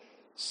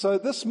So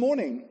this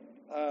morning,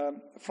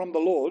 from the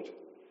Lord,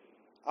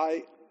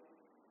 I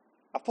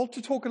thought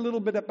to talk a little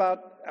bit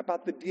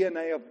about the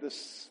DNA of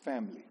this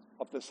family,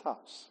 of this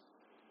house.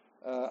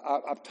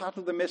 I've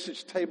titled the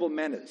message Table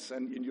Manners,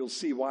 and you'll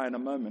see why in a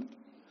moment.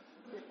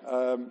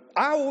 I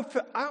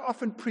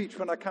often preach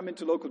when I come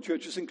into local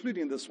churches,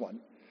 including this one,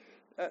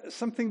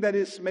 something that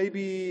is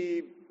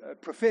maybe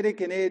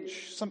prophetic in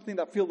edge, something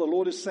that I feel the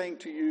Lord is saying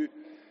to you.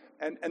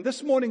 And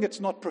this morning, it's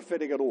not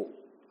prophetic at all.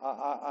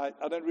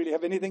 I don't really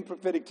have anything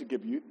prophetic to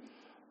give you.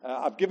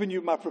 I've given you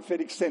my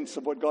prophetic sense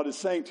of what God is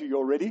saying to you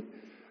already.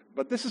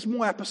 But this is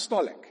more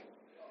apostolic.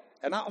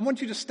 And I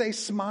want you to stay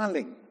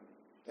smiling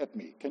at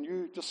me. Can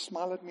you just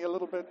smile at me a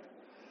little bit?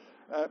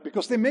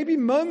 Because there may be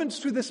moments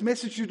through this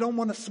message you don't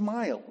want to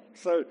smile.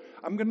 So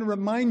I'm going to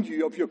remind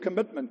you of your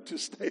commitment to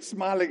stay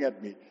smiling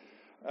at me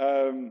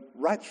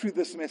right through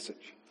this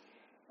message.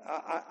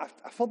 I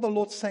felt the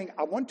Lord saying,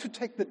 I want to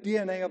take the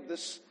DNA of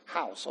this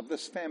house, of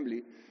this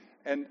family,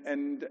 and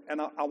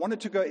I want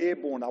it to go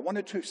airborne. I want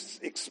it to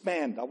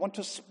expand. I want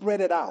to spread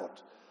it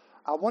out.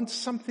 I want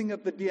something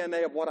of the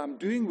DNA of what I'm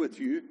doing with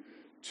you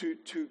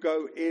to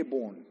go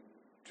airborne,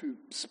 to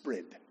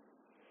spread.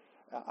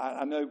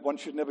 I know one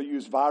should never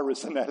use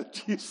virus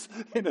analogies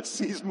in a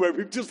season where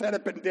we've just had a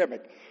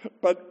pandemic.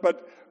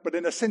 But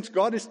in a sense,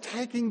 God is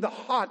taking the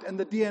heart and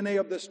the DNA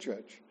of this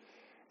church,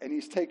 and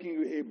He's taking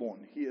you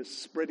airborne. He is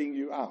spreading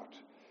you out.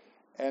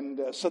 And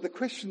so the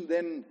question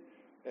then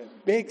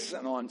begs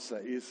an answer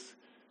is,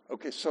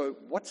 okay, so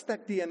what's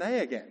that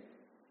DNA again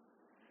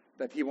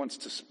that He wants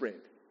to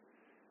spread?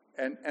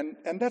 And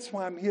that's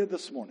why I'm here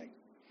this morning.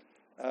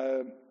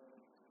 And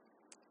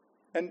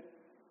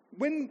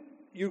when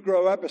you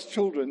grow up as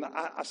children,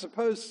 I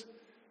suppose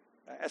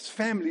as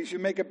families, you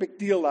make a big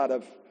deal out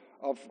of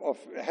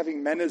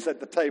having manners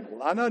at the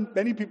table. I know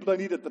many people don't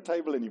eat at the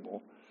table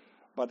anymore,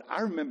 but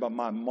I remember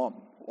my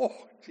mom.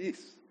 Oh,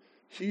 geez.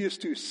 She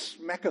used to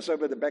smack us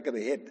over the back of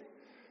the head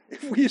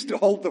if we used to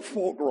hold the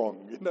fork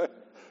wrong.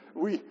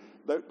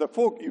 The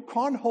fork, you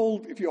can't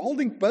hold, if you're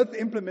holding both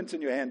implements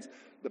in your hands,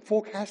 the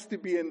fork has to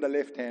be in the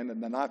left hand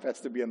and the knife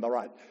has to be in the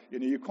right.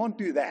 You can't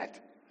do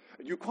that.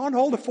 You can't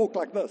hold a fork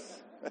like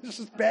this. This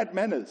is bad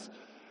manners.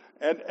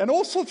 And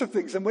all sorts of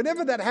things. And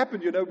whenever that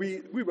happened,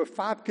 we were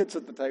 5 kids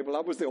at the table.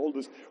 I was the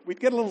oldest. We'd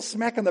get a little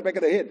smack on the back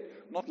of the head.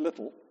 Not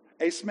little.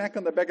 A smack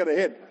on the back of the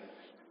head.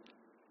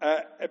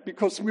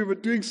 Because we were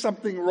doing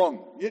something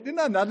wrong.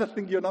 Another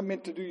thing you're not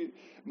meant to do.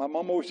 My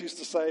mom always used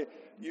to say,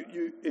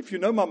 if you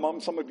know my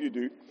mom, some of you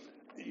do,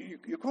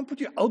 you can't put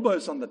your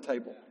elbows on the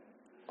table.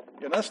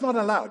 That's not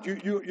allowed.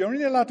 You're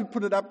only allowed to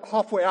put it up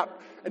halfway up.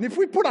 And if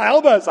we put our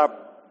elbows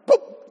up,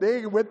 boop, there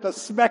you went the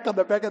smack on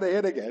the back of the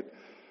head again.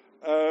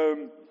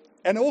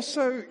 And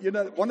also,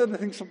 one of the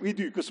things that we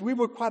do, because we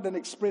were quite an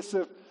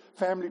expressive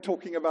family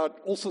talking about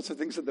all sorts of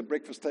things at the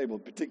breakfast table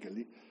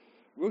particularly,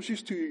 we always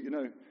used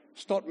to,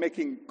 start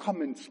making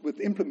comments with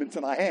implements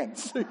in our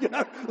hands,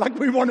 like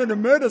we wanted to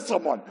murder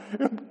someone.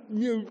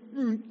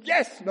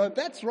 Yes, no,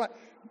 that's right.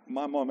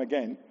 My mom,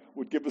 again,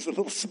 would give us a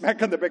little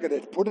smack on the back of the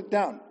head. Put it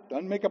down.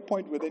 Don't make a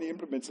point with any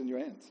implements in your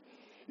hands.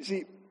 You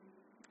see,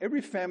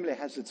 every family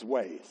has its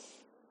ways,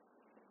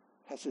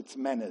 has its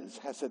manners,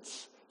 has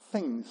its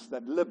things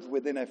that live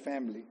within a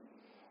family.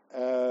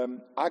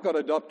 I got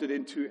adopted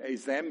into a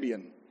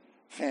Zambian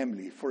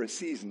family for a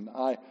season.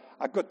 I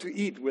got to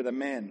eat with a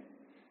man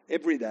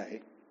every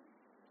day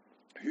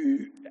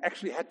who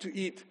actually had to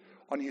eat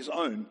on his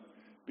own,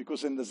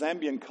 because in the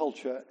Zambian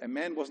culture, a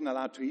man wasn't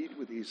allowed to eat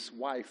with his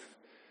wife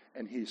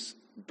and his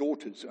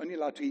daughters, only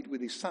allowed to eat with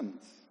his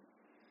sons.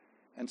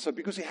 And so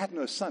because he had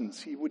no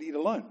sons, he would eat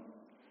alone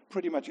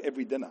pretty much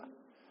every dinner.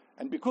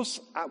 And because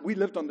we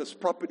lived on this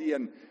property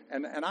and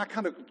I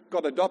kind of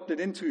got adopted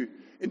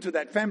into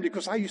that family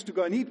because I used to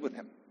go and eat with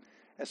him.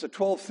 As a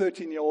 12,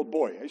 13-year-old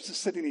boy, I used to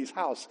sit in his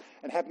house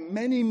and have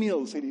many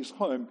meals in his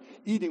home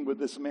eating with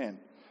this man.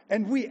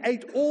 And we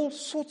ate all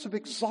sorts of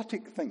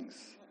exotic things.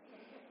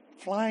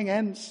 Flying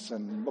ants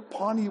and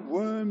mopani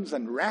worms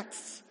and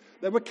rats.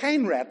 They were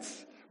cane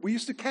rats. We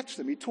used to catch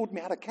them. He taught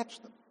me how to catch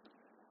them.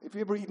 If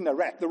you ever eaten a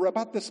rat, they were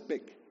about this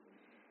big.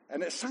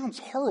 And it sounds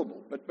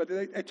horrible, but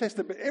it tastes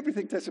a bit,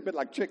 everything tastes a bit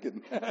like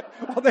chicken.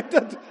 Well, they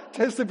did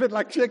taste a bit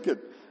like chicken.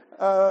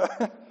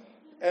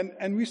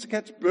 And we used to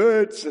catch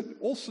birds and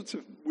all sorts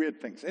of weird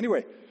things.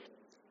 Anyway,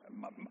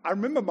 I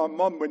remember my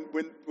mom,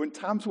 when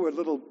times were a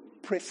little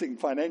pressing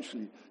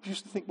financially, she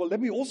used to think, well,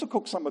 let me also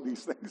cook some of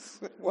these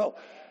things. Well,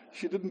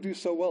 she didn't do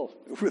so well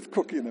with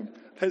cooking them.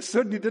 They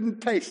certainly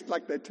didn't taste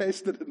like they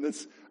tasted in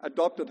this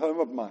adopted home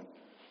of mine.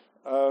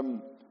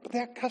 But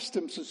there are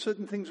customs and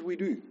certain things we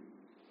do.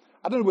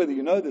 I don't know whether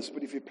you know this,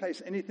 but if you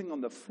place anything on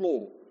the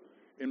floor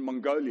in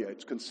Mongolia,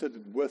 it's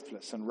considered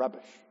worthless and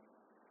rubbish.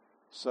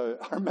 So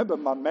I remember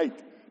my mate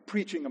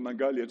preaching in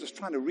Mongolia, just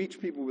trying to reach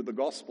people with the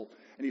gospel.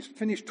 And he's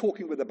finished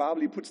talking with the Bible.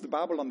 He puts the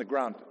Bible on the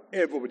ground.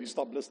 Everybody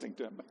stopped listening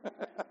to him.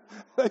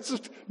 It's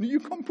just, you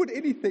can't put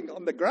anything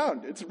on the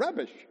ground. It's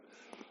rubbish.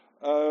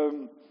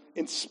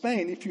 In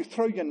Spain, if you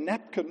throw your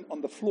napkin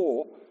on the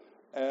floor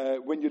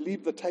when you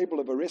leave the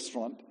table of a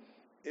restaurant,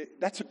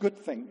 that's a good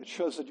thing. It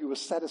shows that you were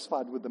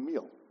satisfied with the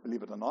meal,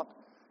 believe it or not.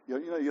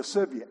 Your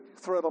serviette,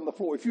 throw it on the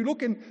floor. If you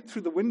look in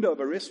through the window of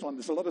a restaurant,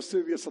 there's a lot of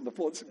serviettes on the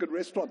floor. It's a good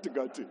restaurant to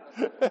go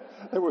to.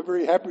 They were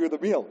very happy with the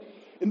meal.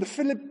 In the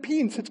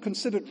Philippines, it's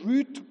considered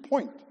rude to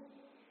point.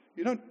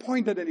 You don't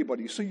point at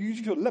anybody, so you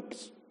use your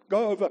lips.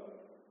 Go over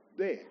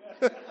there.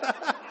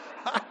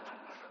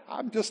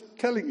 I'm just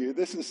telling you,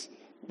 this is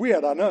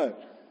weird, I know.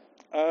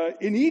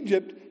 In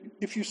Egypt,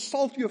 if you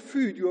salt your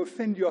food, you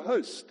offend your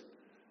host.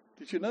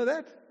 Did you know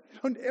that? You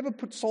don't ever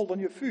put salt on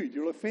your food.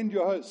 You'll offend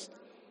your host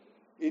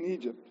in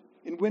Egypt.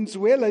 In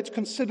Venezuela, it's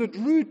considered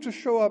rude to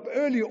show up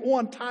early or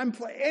on time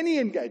for any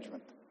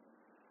engagement.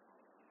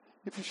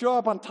 If you show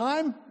up on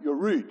time, you're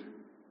rude.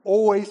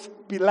 Always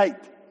be late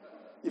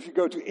if you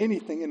go to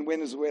anything in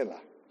Venezuela.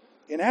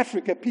 In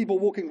Africa, people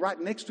walking right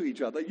next to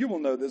each other, you will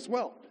know this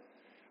well,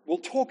 will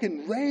talk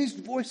in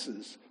raised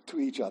voices to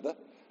each other,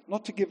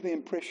 not to give the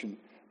impression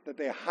that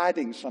they're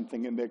hiding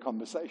something in their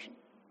conversation.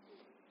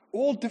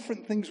 All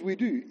different things we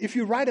do. If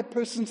you write a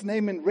person's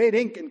name in red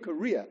ink in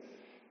Korea,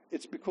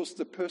 it's because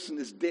the person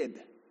is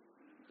dead,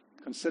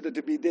 considered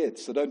to be dead.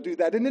 So don't do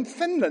that. And in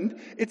Finland,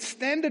 it's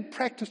standard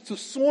practice to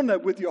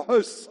sauna with your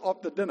hosts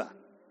after dinner.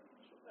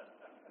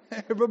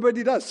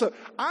 Everybody does. So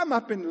I'm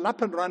up in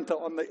Lappeenranta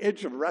on the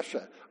edge of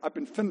Russia, up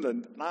in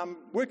Finland, and I'm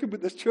working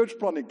with this church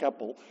planting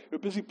couple who are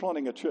busy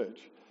planting a church.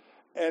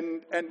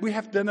 And we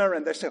have dinner,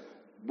 and they say,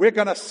 we're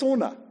going to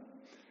sauna.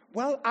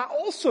 Well, I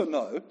also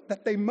know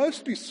that they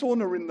mostly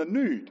sauna in the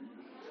nude.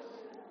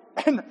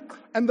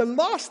 And the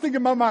last thing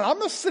in my mind, I'm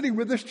not sitting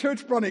with this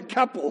church planting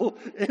couple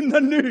in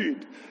the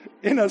nude,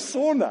 in a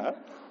sauna,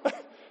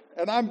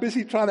 and I'm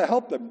busy trying to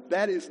help them.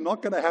 That is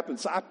not going to happen.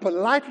 So I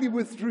politely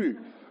withdrew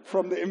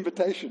from the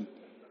invitation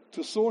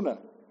to sauna.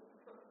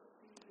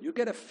 You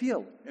get a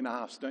feel in a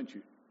house, don't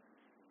you,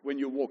 when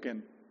you walk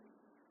in?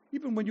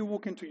 Even when you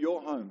walk into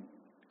your home,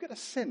 you get a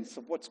sense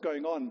of what's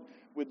going on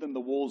within the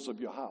walls of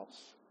your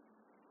house.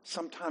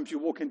 Sometimes you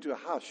walk into a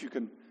house, you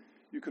can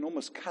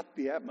almost cut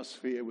the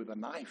atmosphere with a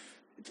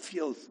knife. It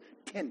feels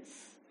tense.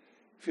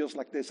 It feels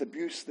like there's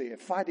abuse there,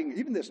 fighting.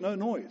 Even there's no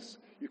noise.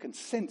 You can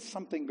sense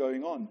something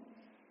going on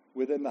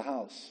within the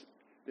house.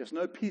 There's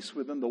no peace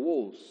within the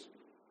walls.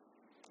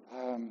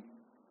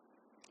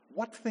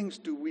 What things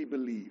do we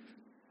believe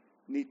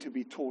need to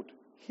be taught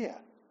here?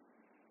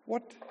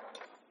 What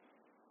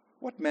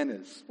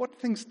manners, what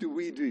things do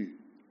we do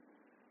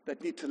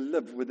that need to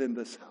live within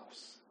this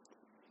house?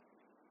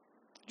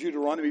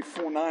 Deuteronomy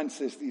 4:9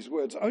 says these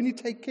words, only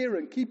take care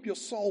and keep your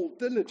soul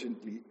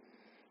diligently,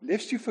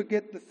 lest you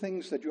forget the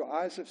things that your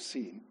eyes have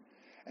seen,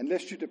 and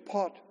lest they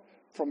depart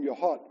from your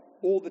heart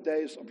all the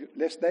days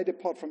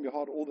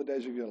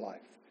of your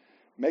life.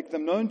 Make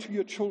them known to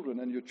your children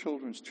and your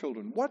children's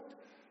children. What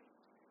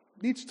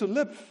needs to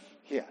live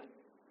here?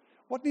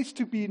 What needs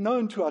to be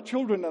known to our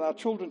children and our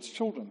children's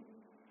children?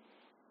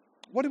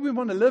 What do we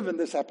want to live in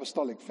this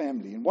apostolic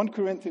family? In 1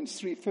 Timothy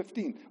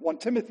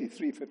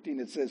 3:15,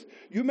 it says,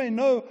 you may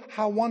know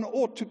how one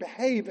ought to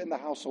behave in the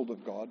household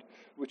of God,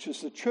 which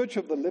is the church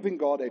of the living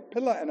God, a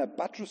pillar and a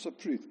buttress of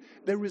truth.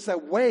 There is a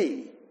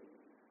way.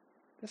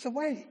 There's a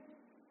way.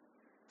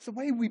 There's a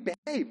way we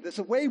behave. There's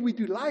a way we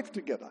do life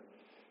together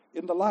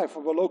in the life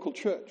of a local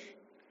church.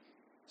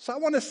 So I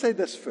want to say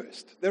this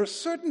first. There are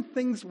certain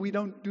things we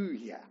don't do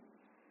here.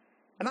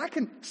 And I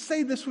can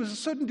say this with a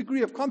certain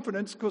degree of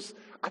confidence because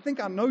I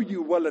think I know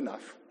you well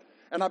enough.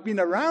 And I've been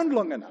around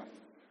long enough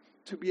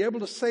to be able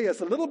to say,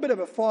 as a little bit of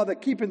a father,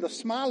 keeping the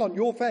smile on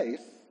your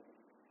face,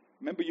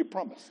 remember you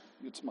promised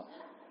you'd smile,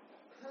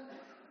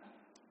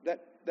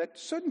 that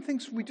certain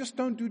things we just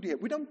don't do here.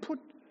 We don't put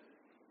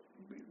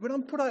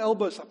our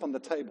elbows up on the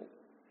table.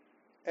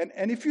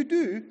 And if you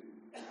do,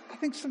 I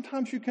think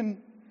sometimes you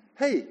can,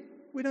 hey,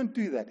 we don't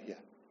do that here.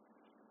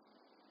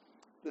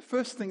 The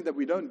first thing that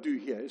we don't do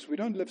here is we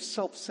don't live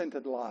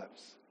self-centered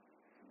lives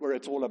where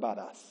it's all about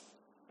us.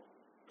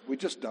 We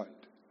just don't.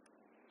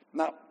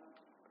 Now,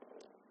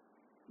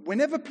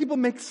 whenever people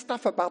make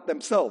stuff about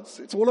themselves,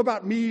 it's all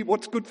about me,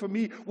 what's good for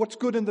me, what's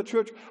good in the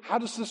church, how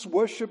does this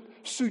worship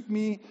suit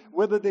me,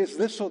 whether there's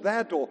this or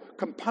that, or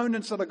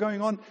components that are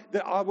going on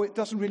that it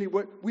doesn't really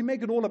work. We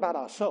make it all about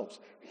ourselves.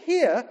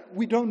 Here,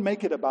 we don't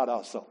make it about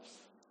ourselves.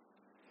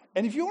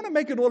 And if you want to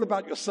make it all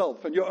about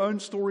yourself and your own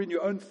story and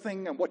your own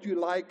thing and what you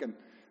like, and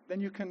then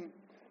you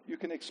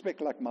can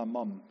expect, like my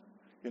mom,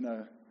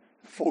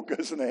 fork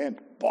goes in the hand,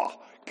 bah,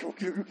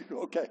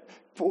 okay,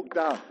 fork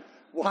down.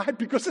 Why?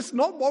 Because it's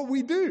not what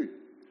we do.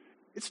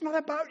 It's not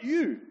about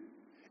you.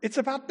 It's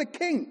about the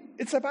King.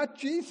 It's about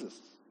Jesus.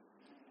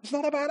 It's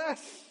not about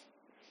us.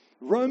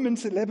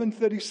 Romans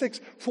 11:36,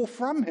 for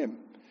from him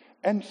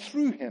and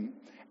through him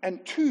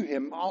and to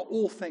him are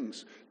all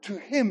things. To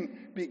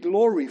him be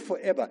glory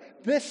forever.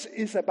 This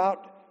is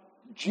about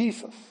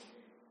Jesus.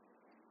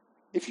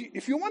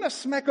 If you want to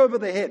smack over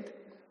the head,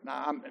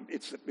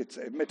 it's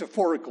a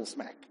metaphorical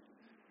smack.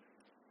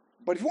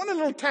 But if you want a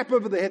little tap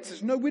over the head,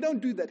 says, no, we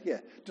don't do that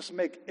here. Just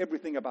make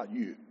everything about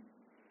you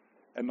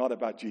and not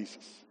about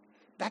Jesus.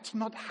 That's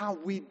not how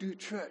we do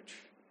church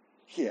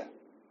here.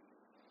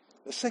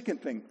 The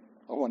second thing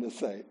I want to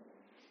say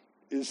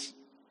is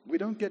we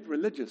don't get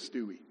religious,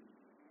 do we?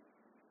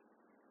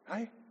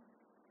 Right?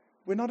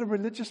 We're not a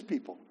religious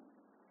people.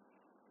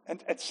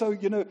 And so,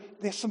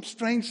 there's some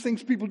strange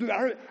things people do.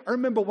 I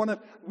remember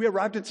we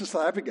arrived into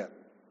South Africa.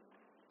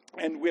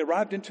 And we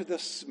arrived into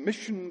this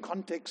mission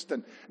context.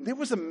 And there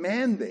was a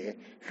man there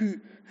who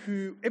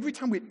every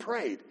time we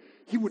prayed,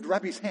 he would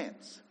rub his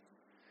hands.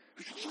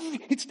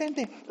 He'd stand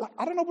there. Like,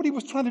 I don't know what he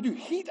was trying to do.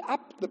 Heat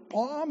up the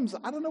palms.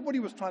 I don't know what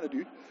he was trying to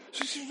do.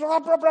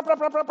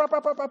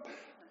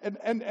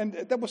 And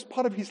that was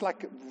part of his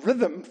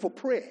rhythm for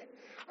prayer.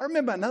 I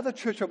remember another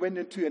church I went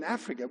into in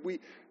Africa.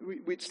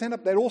 We'd stand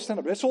up. They'd all stand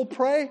up. Let's all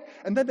pray.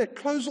 And then they'd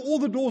close all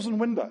the doors and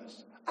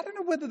windows. I don't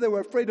know whether they were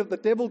afraid of the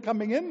devil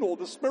coming in or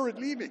the spirit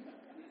leaving.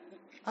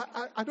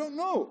 I don't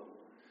know.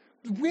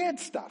 Weird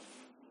stuff.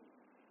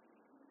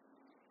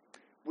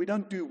 We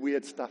don't do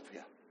weird stuff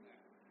here.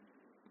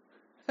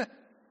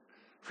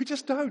 We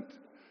just don't.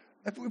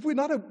 If we're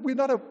not a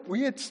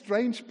weird,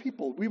 strange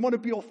people. We want to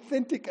be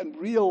authentic and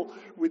real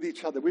with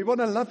each other. We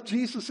want to love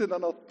Jesus in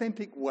an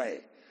authentic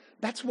way.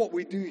 That's what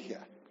we do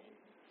here.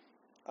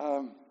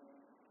 A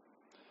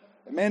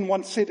man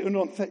once said,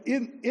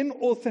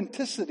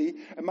 inauthenticity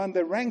among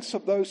the ranks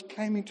of those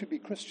claiming to be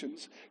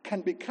Christians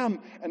can become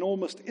an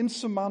almost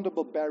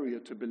insurmountable barrier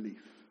to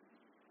belief.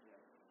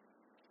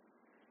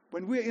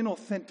 When we're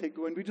inauthentic,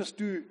 when we just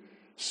do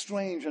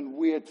strange and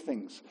weird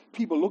things,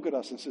 people look at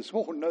us and say,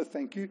 oh, no,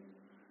 thank you.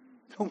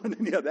 Don't want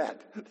any of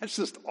that. That's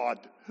just odd.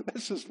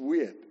 That's just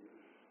weird.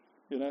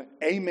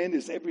 Amen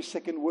is every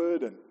second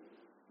word. And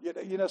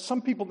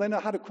some people, they know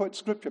how to quote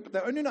scripture, but they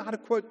only know how to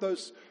quote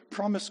those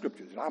promise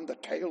scriptures. I'm the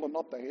tail and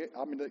not the head.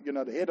 I'm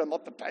the head and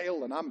not the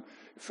tail, and I'm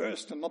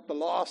first and not the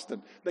last.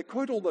 And they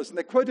quote all those, and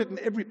they quote it in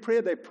every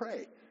prayer they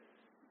pray.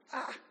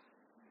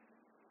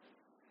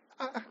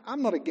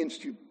 I'm not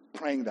against you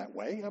praying that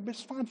way.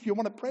 It's fine if you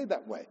want to pray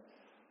that way.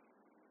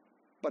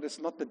 But it's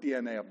not the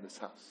DNA of this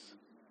house.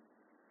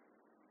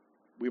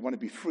 We want to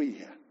be free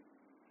here.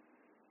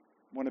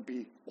 We want to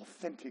be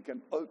authentic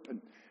and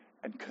open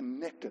and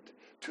connected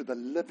to the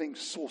living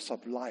source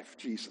of life,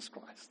 Jesus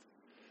Christ.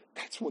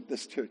 That's what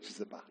this church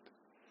is about.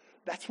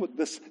 That's what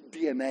this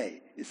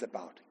DNA is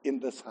about in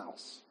this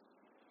house.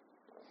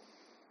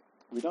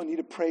 We don't need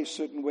to pray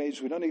certain ways.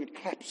 We don't need to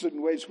clap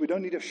certain ways. We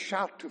don't need to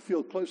shout to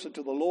feel closer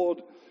to the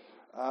Lord.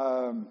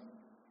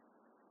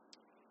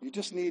 You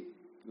just need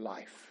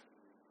life.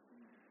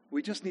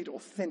 We just need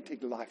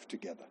authentic life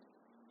together.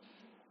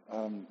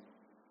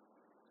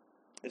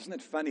 Isn't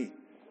it funny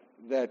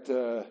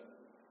that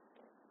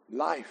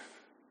life,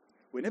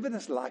 whenever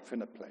there's life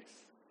in a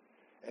place,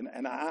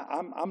 and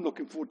I'm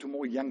looking forward to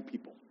more young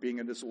people being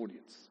in this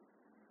audience.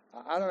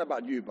 I don't know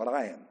about you, but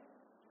I am.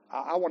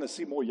 I want to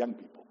see more young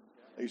people.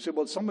 You say,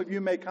 well, some of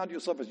you may count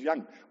yourself as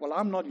young. Well,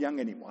 I'm not young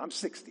anymore. I'm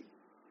 60.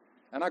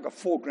 And I got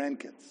 4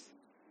 grandkids.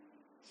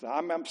 So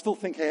I'm still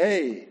thinking,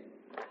 hey,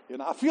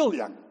 I feel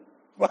young.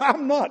 Well,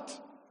 I'm not.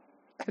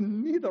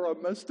 And neither are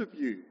most of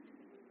you.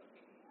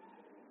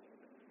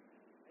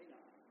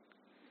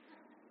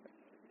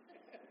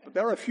 But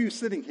there are a few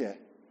sitting here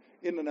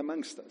in and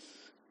amongst us.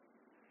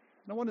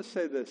 And I want to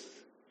say this.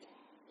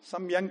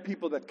 Some young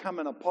people that come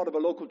and are part of a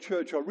local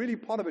church are really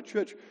part of a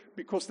church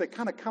because they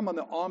kind of come on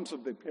the arms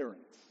of their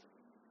parents.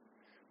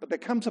 But there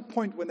comes a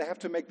point when they have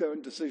to make their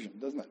own decision,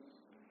 doesn't it?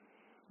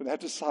 When they have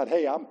to decide,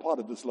 hey, I'm part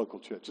of this local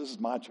church. This is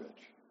my church.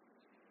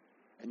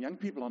 And young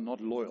people are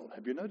not loyal.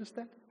 Have you noticed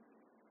that?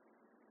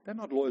 They're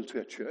not loyal to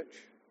a church.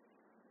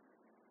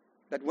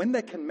 That when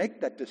they can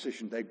make that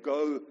decision, they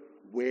go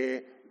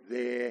where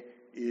there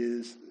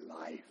is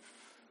life.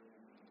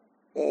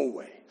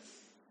 Always.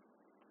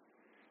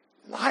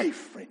 Life,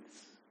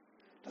 friends.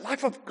 The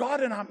life of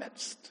God in our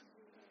midst.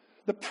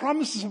 The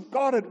promises of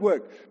God at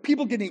work.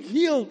 People getting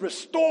healed,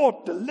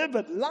 restored,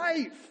 delivered,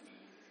 life.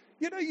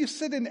 You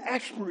sit in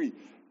Ashbury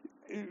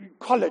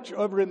College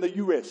over in the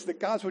U.S. The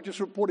guys were just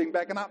reporting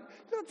back, and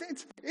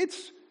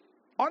it's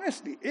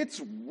honestly,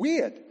 it's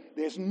weird.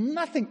 There's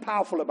nothing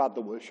powerful about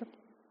the worship.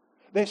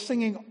 They're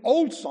singing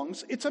old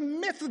songs. It's a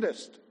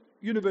Methodist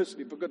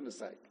university, for goodness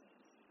sake.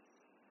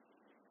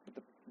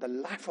 But the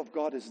life of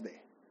God is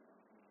there.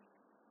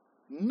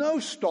 No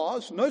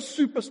stars, no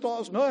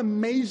superstars, no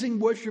amazing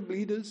worship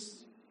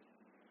leaders.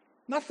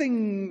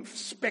 Nothing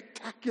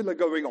spectacular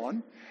going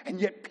on. And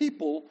yet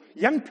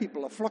young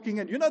people are flocking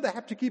in. They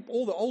have to keep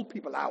all the old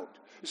people out.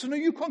 So no,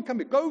 you can't come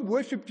here. Go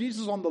worship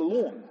Jesus on the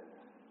lawn.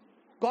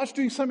 God's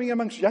doing something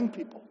amongst young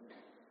people.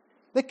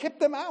 They kept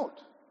them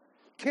out.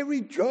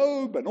 Terry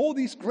Job and all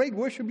these great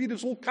worship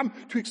leaders all come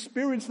to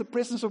experience the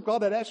presence of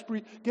God at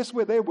Ashbury. Guess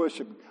where they're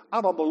worshiping?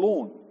 Out on the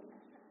lawn.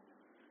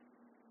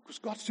 Because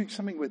God's doing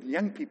something with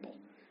young people.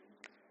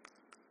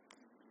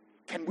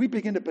 Can we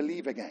begin to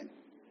believe again?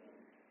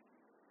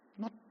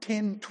 Not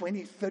 10,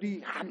 20, 30,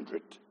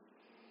 100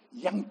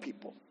 young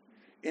people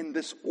in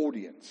this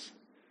audience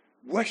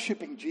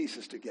worshiping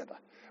Jesus together.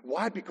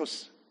 Why?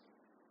 Because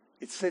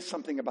it says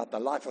something about the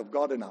life of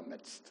God in our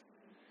midst.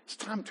 It's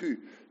time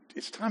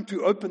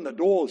to open the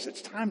doors.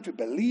 It's time to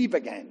believe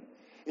again.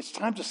 It's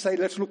time to say,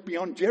 let's look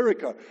beyond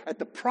Jericho at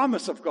the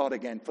promise of God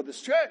again for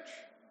this church.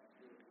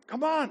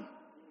 Come on.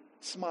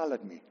 Smile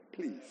at me,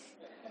 please.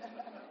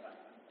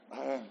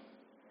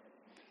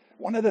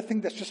 One of the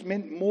things that's just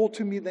meant more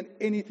to me than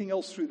anything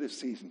else through this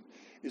season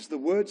is the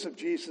words of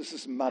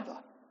Jesus' mother,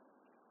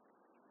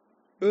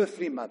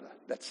 earthly mother,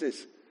 that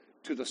says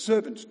to the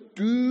servants,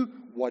 do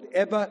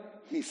whatever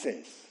he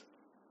says.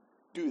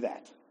 Do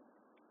that.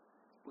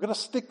 We're going to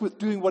stick with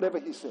doing whatever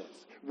he says.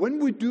 When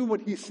we do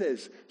what he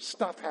says,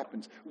 stuff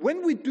happens.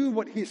 When we do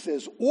what he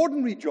says,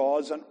 ordinary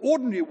jars and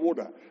ordinary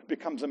water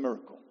becomes a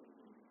miracle.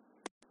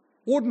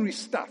 Ordinary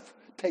stuff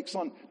takes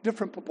on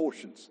different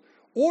proportions.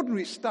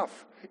 Ordinary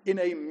stuff in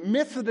a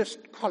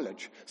Methodist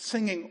college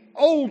singing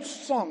old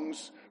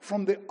songs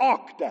from the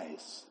Ark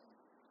days.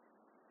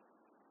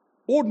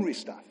 Ordinary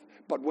stuff.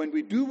 But when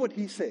we do what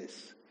he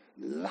says,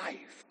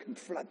 life can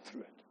flood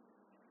through it.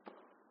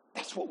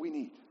 That's what we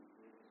need.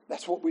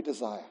 That's what we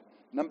desire.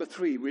 Number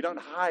 3, we don't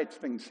hide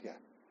things here.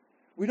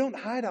 We don't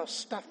hide our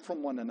stuff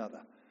from one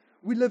another.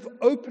 We live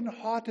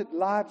open-hearted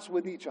lives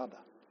with each other.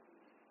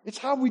 It's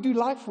how we do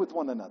life with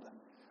one another.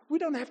 We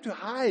don't have to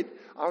hide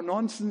our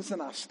nonsense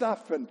and our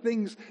stuff and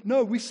things.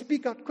 No, we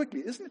speak out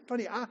quickly. Isn't it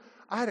funny? I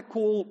had a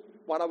call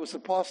while I was a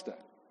pastor.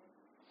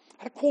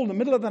 I had a call in the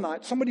middle of the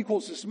night. Somebody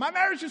calls and says, my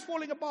marriage is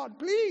falling apart.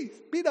 Please,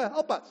 Peter,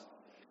 help us.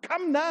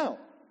 Come now.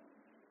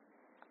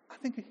 I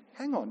think,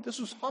 hang on, this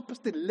was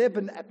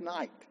 11:30 at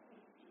night.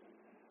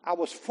 I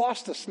was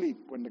fast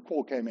asleep when the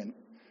call came in.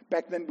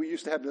 Back then we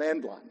used to have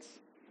landlines.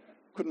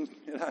 Couldn't,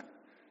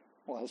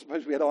 well, I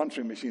suppose we had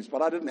answering machines,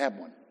 but I didn't have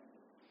one.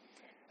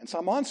 And so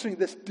I'm answering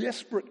this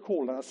desperate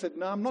call, and I said,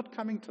 no, I'm not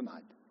coming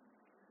tonight.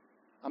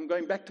 I'm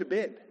going back to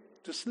bed,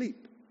 to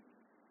sleep.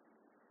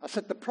 I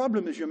said, the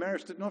problem is your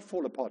marriage did not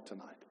fall apart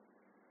tonight.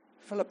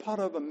 It fell apart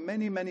over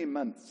many, many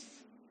months.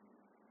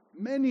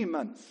 Many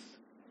months.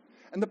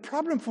 And the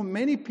problem for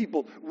many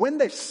people, when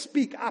they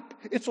speak up,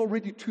 it's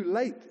already too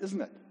late,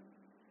 isn't it?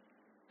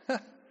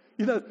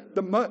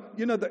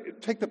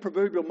 Take the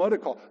proverbial motor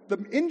car.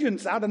 The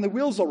engine's out and the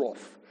wheels are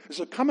off.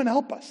 So come and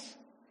help us.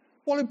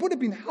 Well, it would have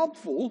been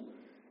helpful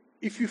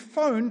if you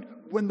phoned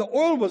when the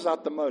oil was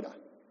out the motor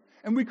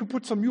and we could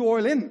put some new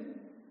oil in.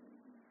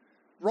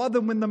 Rather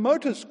than when the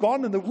motor's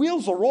gone and the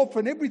wheels are off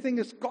and everything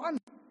is gone.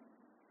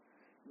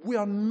 We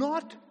are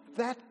not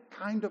that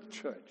kind of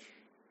church.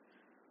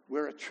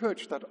 We're a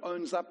church that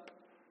owns up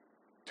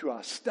to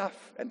our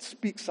stuff and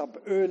speaks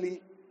up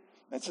early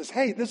and says,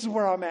 hey, this is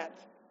where I'm at.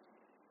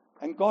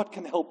 And God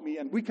can help me,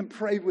 and we can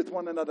pray with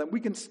one another, and we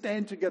can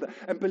stand together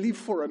and believe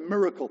for a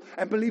miracle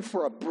and believe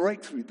for a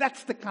breakthrough.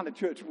 That's the kind of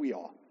church we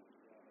are.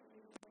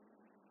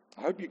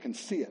 I hope you can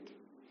see it.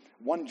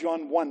 1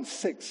 John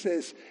 1:6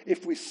 says,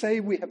 if we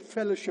say we have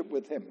fellowship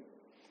with him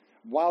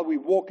while we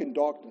walk in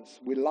darkness,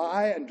 we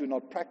lie and do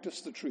not practice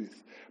the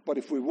truth. But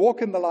if we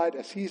walk in the light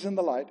as he's in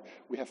the light,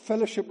 we have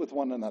fellowship with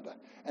one another.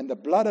 And the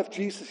blood of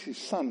Jesus, his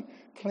son,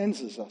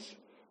 cleanses us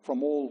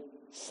from all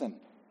sin.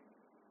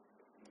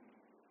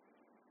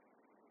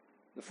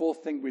 The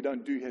fourth thing we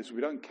don't do here is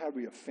we don't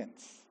carry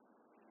offense.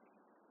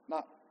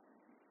 Now,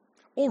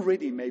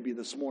 already maybe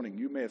this morning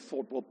you may have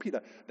thought, well, Peter,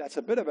 it's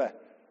a bit of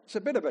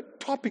a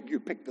topic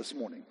you picked this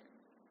morning.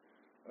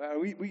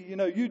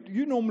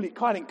 You're normally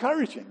quite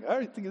encouraging.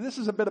 I think this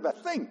is a bit of a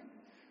thing.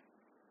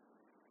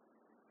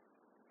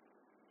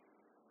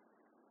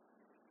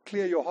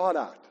 Clear your heart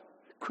out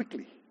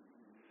quickly.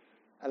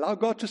 Allow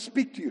God to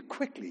speak to you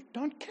quickly.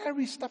 Don't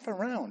carry stuff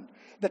around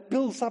that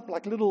builds up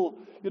like little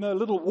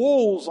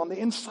walls on the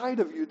inside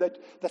of you that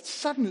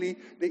suddenly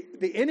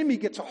the enemy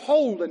gets a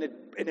hold and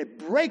it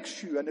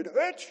breaks you and it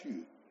hurts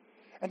you.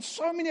 And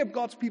so many of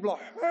God's people are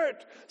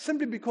hurt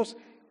simply because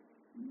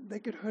they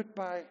get hurt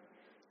by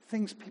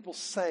things people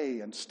say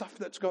and stuff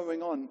that's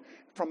going on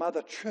from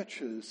other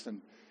churches.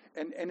 And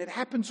it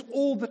happens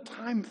all the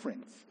time,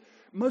 friends.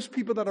 Most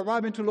people that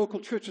arrive into local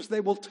churches,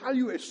 they will tell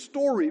you a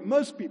story,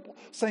 most people,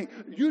 saying,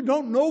 you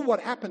don't know what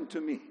happened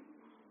to me.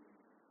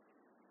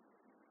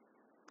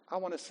 I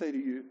want to say to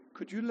you,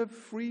 could you live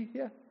free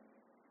here?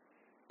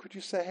 Could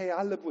you say, hey,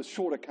 I live with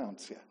short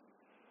accounts here.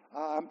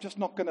 I'm just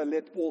not going to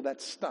let all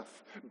that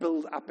stuff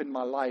build up in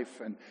my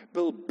life and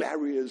build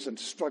barriers and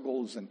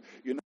struggles and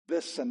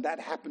this and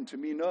that happened to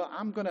me. No,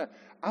 I'm gonna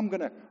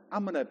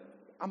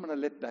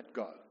let that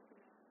go.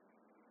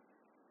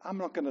 I'm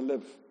not going to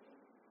live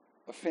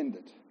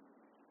offended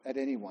at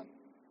anyone.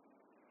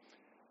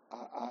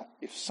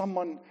 If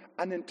someone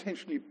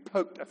unintentionally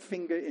poked a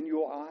finger in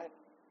your eye,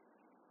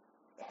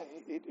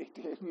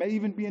 it may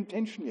even be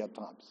intentionally at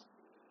times.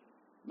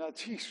 No,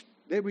 geez,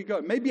 there we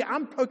go. Maybe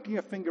I'm poking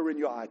a finger in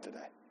your eye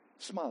today.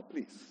 Smile,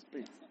 please.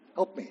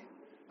 Help me.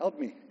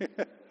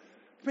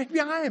 Maybe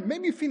I am.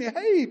 Maybe you're feeling,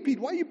 hey, Pete,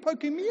 why are you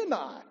poking me in the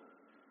eye?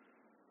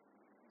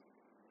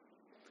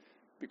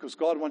 Because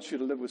God wants you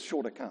to live with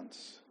short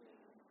accounts.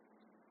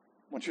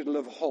 Wants you to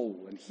live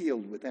whole and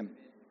healed with him.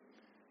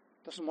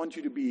 Doesn't want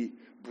you to be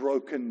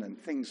broken and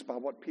things by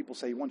what people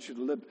say. He wants you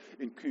to live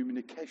in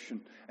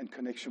communication and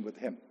connection with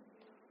him.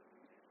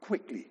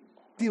 Quickly,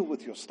 deal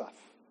with your stuff.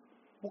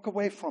 Walk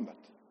away from it.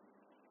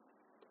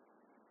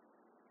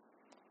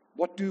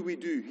 What do we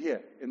do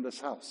here in this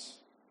house?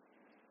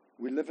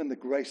 We live in the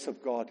grace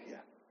of God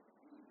here.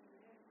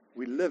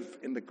 We live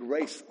in the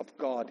grace of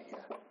God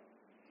here.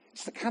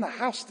 It's the kind of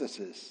house this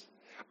is.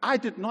 I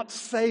did not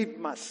save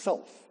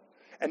myself,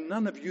 and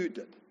none of you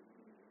did.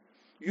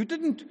 You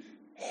didn't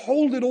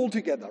hold it all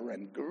together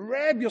and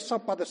grab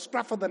yourself by the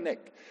scruff of the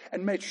neck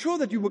and made sure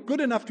that you were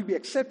good enough to be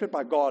accepted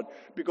by God,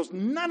 because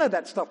none of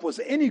that stuff was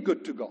any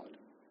good to God.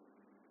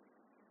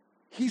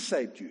 He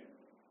saved you.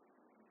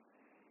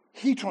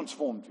 He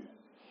transformed you.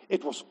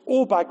 It was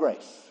all by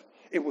grace.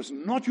 It was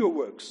not your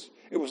works.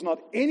 It was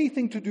not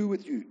anything to do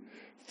with you.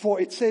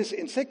 For it says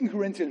in 2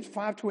 Corinthians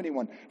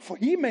 5:21, for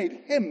he made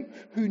him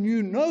who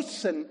knew no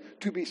sin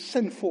to be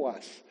sin for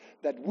us,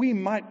 that we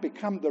might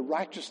become the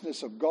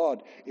righteousness of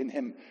God in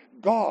him.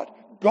 God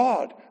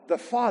the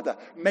Father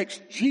makes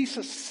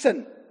Jesus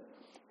sin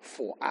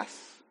for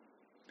us.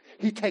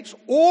 He takes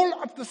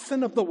all of the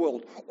sin of the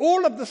world,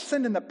 all of the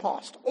sin in the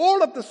past,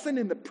 all of the sin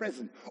in the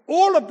present,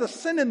 all of the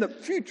sin in the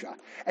future,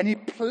 and he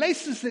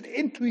places it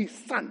into his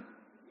Son.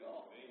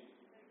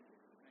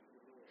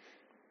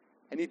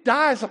 And he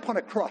dies upon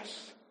a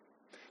cross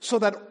so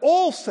that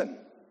all sin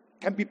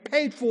can be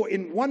paid for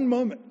in one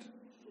moment.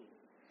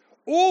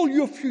 All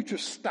your future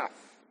stuff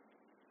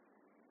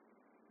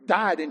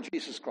died in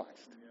Jesus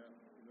Christ.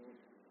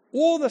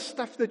 All the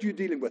stuff that you're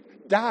dealing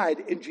with died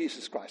in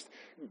Jesus Christ.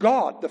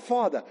 God, the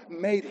Father,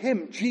 made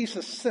him,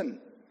 Jesus, sin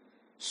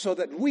so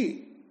that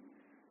we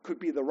could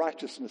be the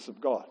righteousness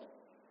of God.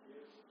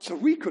 So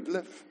we could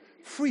live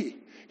free.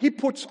 He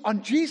puts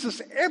on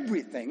Jesus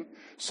everything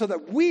so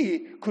that we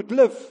could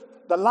live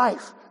the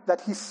life that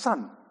his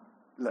Son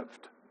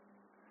lived.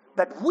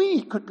 That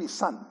we could be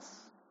sons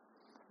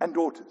and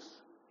daughters.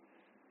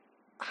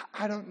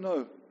 I don't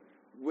know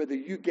whether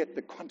you get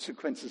the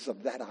consequences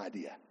of that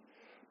idea,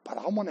 but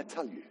I want to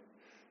tell you,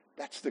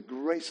 that's the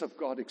grace of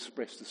God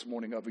expressed this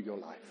morning over your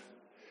life.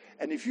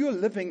 And if you're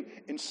living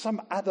in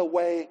some other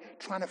way,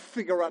 trying to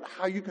figure out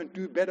how you can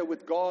do better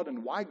with God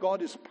and why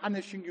God is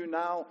punishing you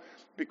now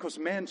because,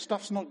 man,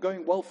 stuff's not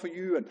going well for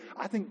you and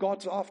I think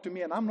God's after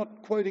me and I'm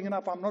not quoting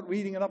enough, I'm not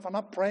reading enough, I'm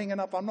not praying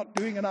enough, I'm not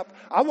doing enough.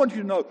 I want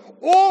you to know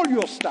all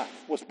your stuff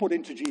was put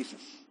into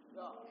Jesus.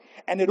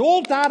 And it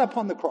all died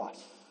upon the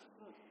cross.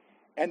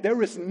 And there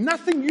is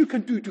nothing you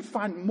can do to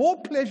find more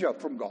pleasure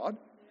from God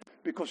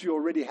because you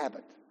already have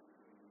it.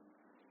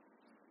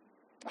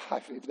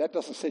 If that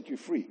doesn't set you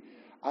free,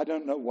 I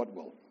don't know what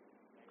will.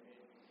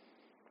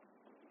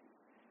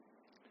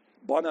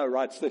 Bono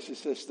writes this, he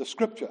says, the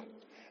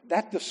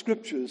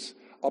scriptures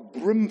are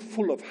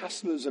brimful of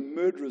hustlers and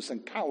murderers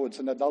and cowards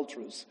and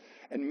adulterers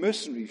and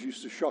mercenaries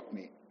used to shock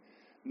me.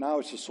 Now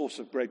it's a source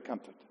of great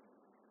comfort.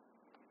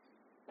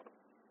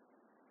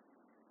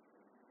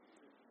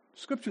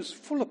 Scriptures are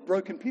full of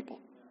broken people.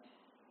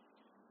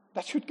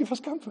 That should give us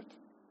comfort.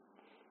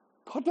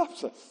 God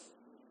loves us.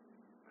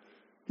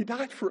 He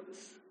died for us.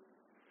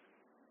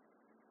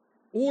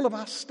 All of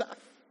our stuff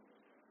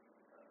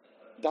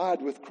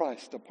died with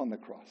Christ upon the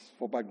cross.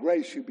 For by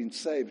grace you've been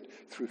saved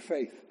through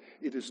faith.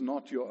 It is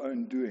not your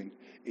own doing.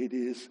 It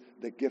is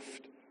the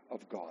gift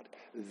of God.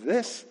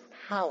 This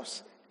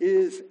house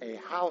is a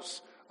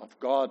house of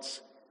God's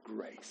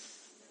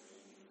grace.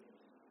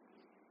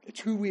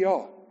 It's who we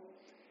are.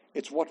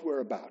 It's what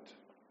we're about.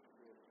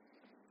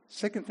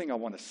 Second thing I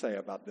want to say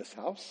about this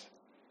house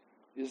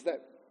is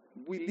that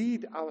we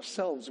lead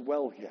ourselves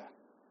well here.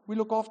 We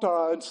look after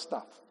our own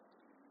stuff.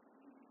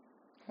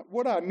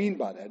 What I mean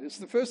by that is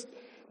the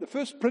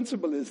first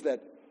principle is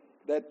that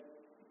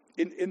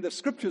in the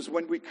scriptures,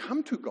 when we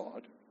come to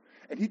God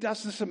and he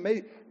does this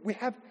amazing, we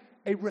have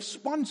a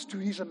response to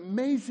his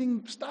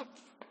amazing stuff.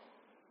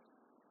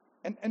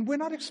 And we're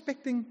not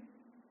expecting,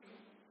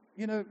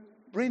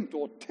 Brent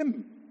or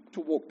Tim to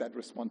walk that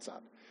response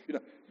out.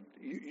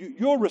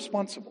 You're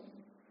responsible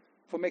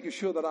for making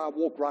sure that I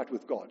walk right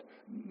with God.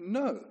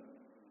 No,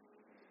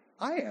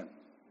 I am.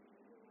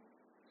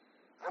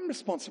 I'm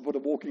responsible for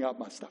walking out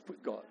my stuff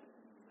with God.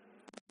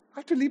 I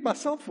have to lead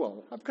myself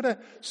well. I've got to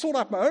sort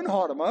out my own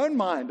heart and my own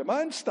mind and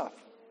my own stuff.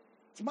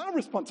 It's my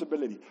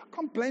responsibility. I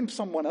can't blame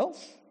someone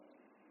else.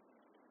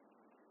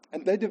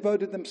 And they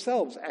devoted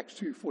themselves, Acts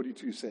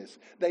 2:42 says.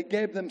 They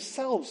gave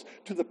themselves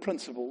to the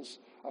principles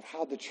of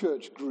how the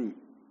church grew.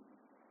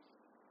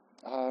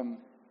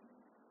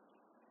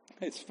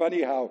 It's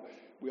funny how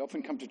we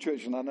often come to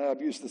church, and I know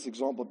I've used this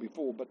example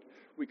before, but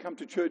we come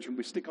to church and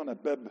we stick on a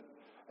bib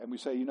and we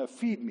say,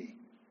 feed me.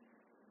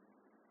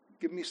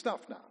 Give me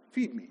stuff now.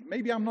 Feed me.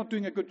 Maybe I'm not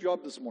doing a good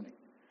job this morning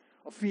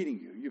of feeding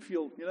you. You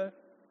feel,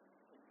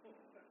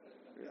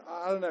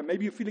 I don't know,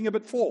 maybe you're feeling a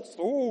bit forced.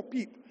 Oh,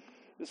 Pete,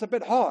 it's a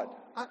bit hard.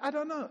 I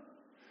don't know.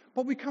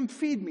 But we come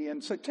feed me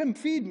and say, Tim,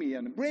 feed me,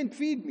 and Brent,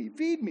 feed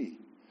me.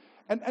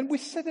 And we're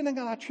sitting in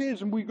our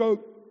chairs and we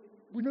go,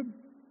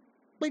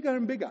 bigger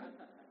and bigger.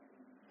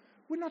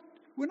 We're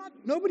not,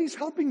 nobody's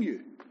helping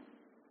you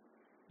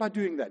by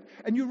doing that.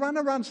 And you run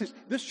around and say,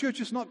 this church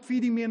is not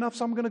feeding me enough,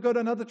 so I'm going to go to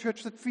another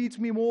church that feeds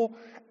me more.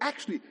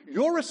 Actually,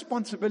 your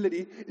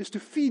responsibility is to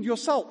feed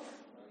yourself.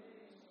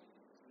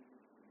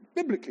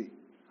 Biblically.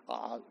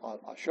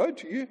 I'll show it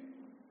to you.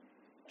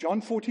 John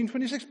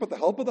 14:26, but the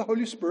help of the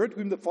Holy Spirit,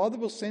 whom the Father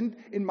will send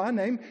in my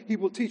name, he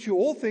will teach you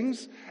all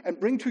things and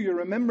bring to your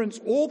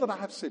remembrance all that I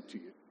have said to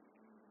you.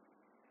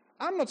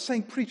 I'm not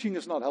saying preaching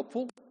is not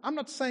helpful. I'm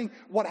not saying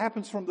what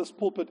happens from this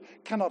pulpit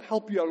cannot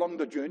help you along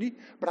the journey,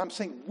 but I'm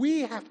saying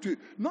we have to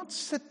not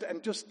sit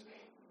and just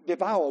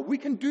devour. We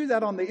can do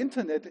that on the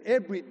internet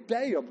every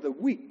day of the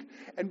week,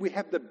 and we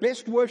have the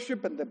best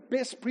worship and the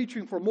best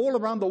preaching from all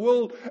around the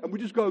world, and we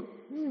just go,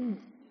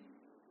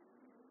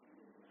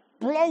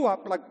 blow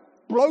up like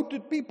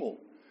bloated people,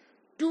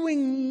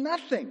 doing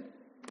nothing.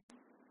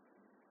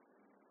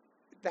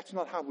 That's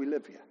not how we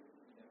live here.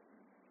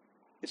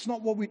 It's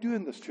not what we do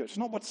in this church. It's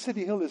not what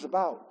City Hill is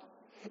about.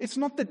 It's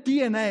not the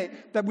DNA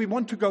that we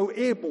want to go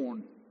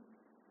airborne.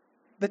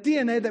 The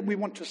DNA that we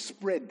want to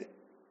spread.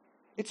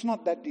 It's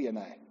not that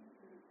DNA.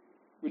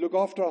 We look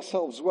after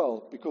ourselves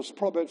well because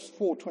Proverbs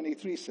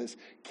 4:23 says,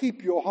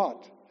 keep your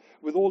heart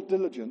with all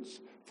diligence,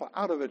 for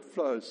out of it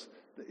flows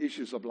the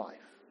issues of life.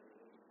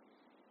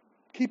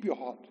 Keep your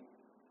heart.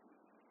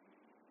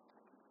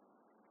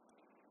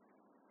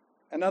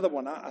 Another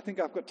one, I think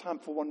I've got time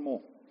for one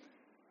more.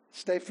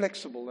 Stay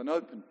flexible and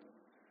open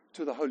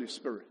to the Holy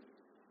Spirit.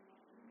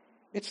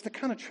 It's the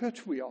kind of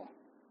church we are.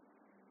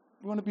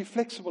 We want to be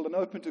flexible and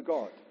open to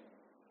God.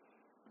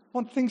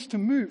 Want things to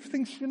move.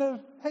 Things,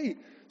 hey,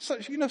 so,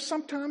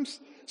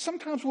 sometimes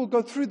we'll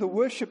go through the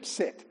worship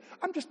set.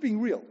 I'm just being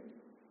real.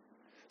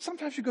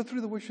 Sometimes you go through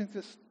the worship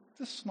and this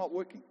is not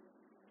working.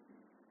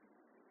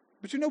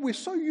 But we're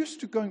so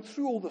used to going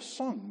through all the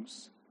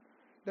songs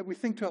that we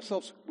think to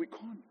ourselves, we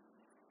can't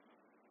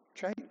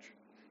change.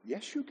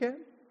 Yes, you can.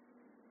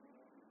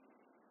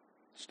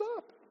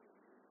 Stop.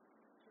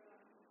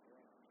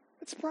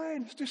 Let's pray.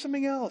 Let's do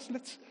something else.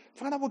 Let's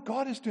find out what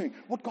God is doing,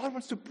 what God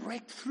wants to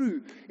break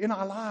through in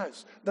our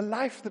lives, the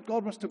life that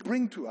God wants to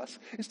bring to us,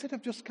 instead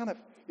of just kind of,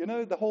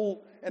 the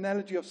whole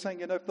analogy of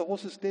saying, if the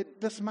horse is dead,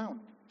 dismount.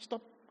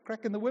 Stop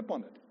cracking the whip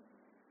on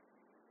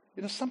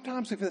it.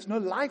 Sometimes if there's no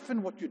life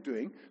in what you're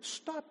doing,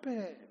 stop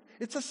it.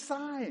 It's a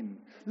sign.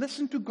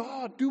 Listen to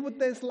God. Do what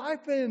there's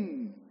life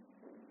in.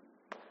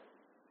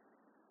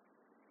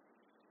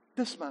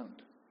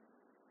 Dismount.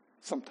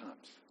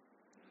 Sometimes.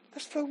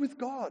 Let's flow with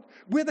God.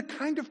 We're the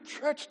kind of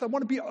church that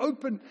want to be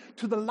open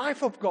to the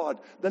life of God,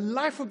 the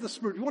life of the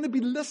Spirit. We want to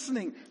be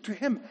listening to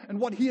Him and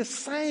what He is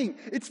saying.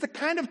 It's the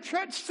kind of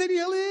church City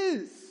Hill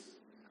is.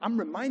 I'm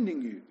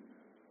reminding you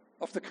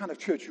of the kind of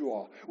church you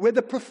are, where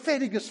the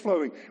prophetic is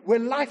flowing, where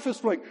life is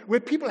flowing, where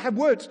people have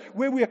words,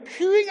 where we are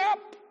queuing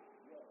up,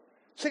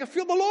 saying, I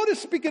feel the Lord is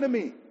speaking to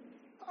me.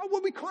 Oh,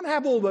 well, we can't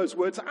have all those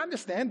words. I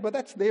understand, but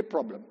that's their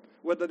problem.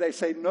 Whether they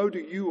say no to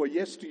you or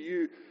yes to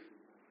you.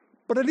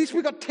 But at least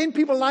we got 10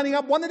 people lining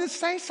up wanting to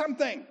say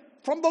something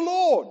from the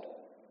Lord.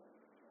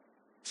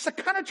 It's the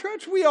kind of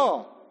church we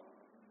are.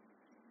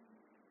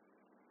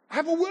 I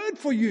have a word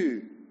for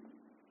you.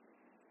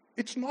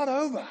 It's not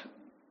over.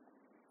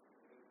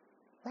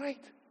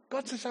 Right?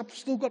 God says, I've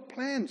still got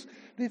plans.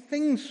 There are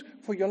things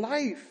for your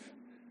life.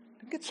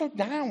 Don't get so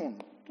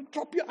down. Don't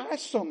drop your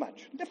eyes so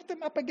much. Lift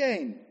them up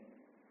again.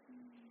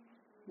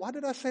 Why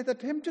did I say that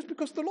to him? Just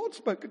because the Lord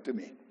spoke it to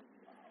me.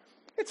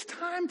 It's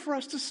time for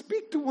us to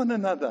speak to one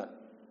another.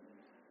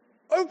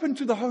 Open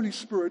to the Holy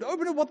Spirit.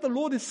 Open to what the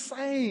Lord is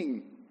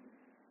saying.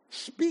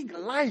 Speak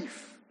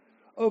life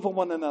over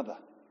one another.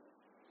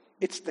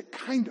 It's the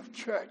kind of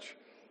church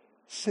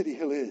City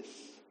Hill is.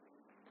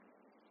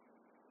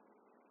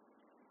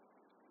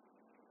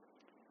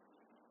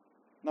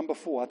 Number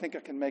 4, I think I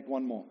can make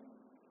one more,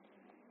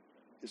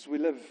 is we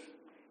live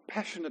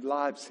passionate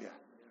lives here.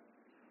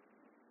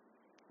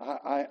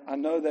 I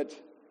know that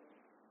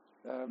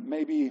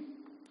maybe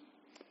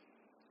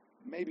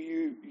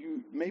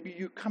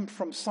you come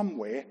from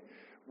somewhere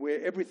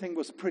where everything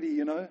was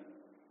pretty,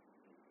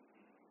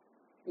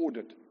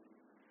 ordered.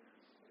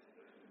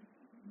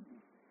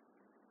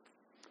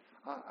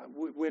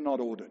 We're not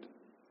ordered.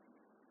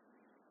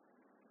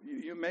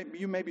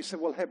 You maybe say,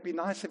 well, it'd be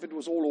nice if it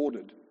was all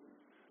ordered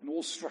and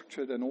all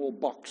structured and all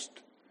boxed.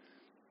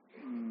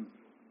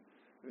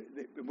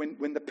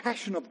 When the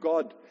passion of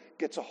God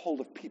gets a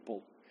hold of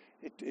people,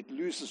 it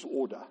loses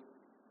order.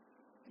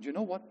 And you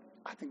know what?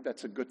 I think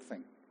that's a good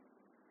thing.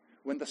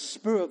 When the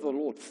Spirit of the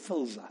Lord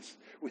fills us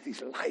with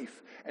His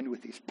life and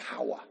with His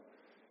power,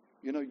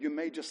 you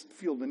may just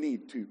feel the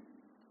need to,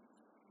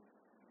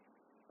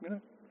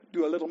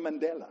 do a little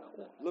Mandela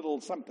or a little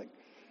something,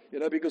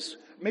 because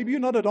maybe you're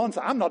not a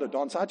dancer. I'm not a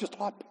dancer. I just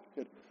hop.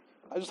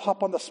 I just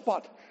hop on the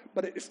spot.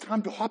 But it's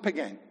time to hop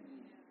again.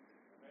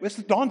 Where's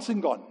the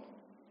dancing gone?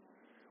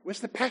 Where's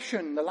the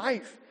passion, the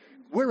life?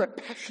 We're a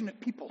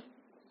passionate people,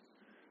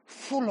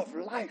 full of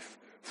life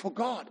for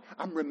God.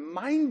 I'm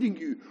reminding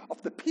you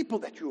of the people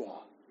that you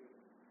are.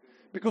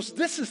 Because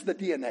this is the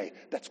DNA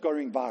that's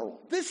going viral.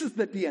 This is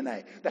the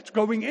DNA that's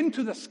going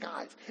into the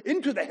skies,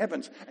 into the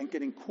heavens, and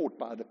getting caught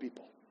by other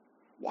people.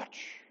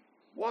 Watch.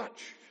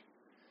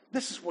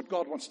 This is what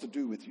God wants to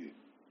do with you.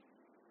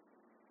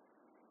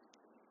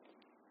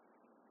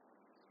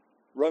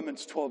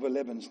 Romans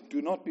 12:11,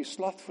 do not be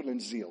slothful in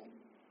zeal,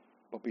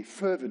 but be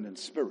fervent in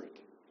spirit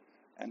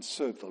and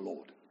serve the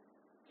Lord.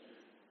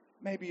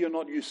 maybe you're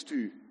not used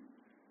to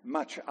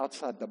much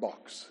outside the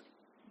box.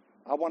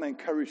 I want to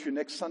encourage you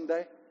next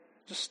Sunday,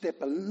 just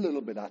step a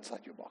little bit outside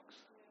your box.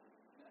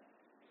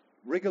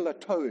 Wriggle a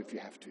toe if you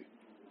have to.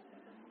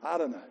 I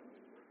don't know.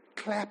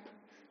 Clap.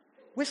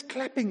 Where's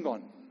clapping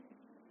gone?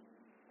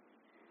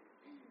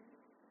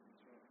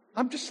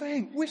 I'm just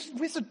saying, where's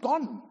it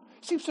gone?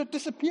 It seems to have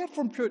disappeared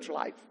from church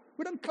life.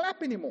 We don't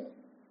clap anymore.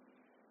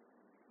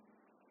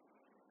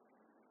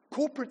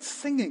 Corporate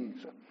singing.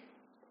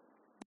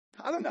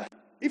 I don't know.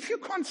 If you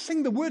can't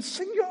sing the words,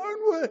 sing your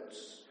own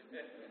words.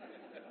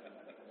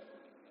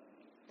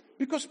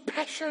 Because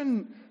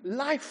passion,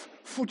 life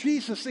for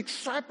Jesus,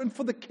 excitement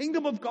for the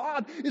kingdom of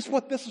God is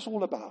what this is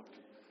all about.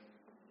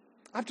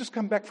 I've just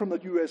come back from the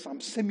US. I'm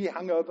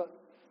semi-hungover.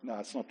 No,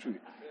 it's not true.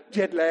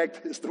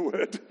 Jet-lagged is the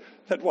word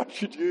that one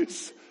should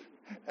use.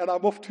 And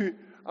I'm off to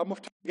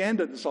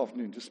Uganda this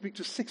afternoon to speak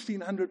to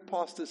 1,600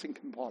 pastors in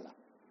Kampala.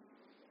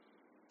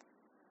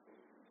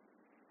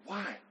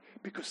 Why?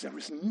 Because there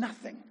is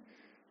nothing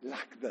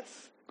like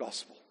this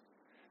gospel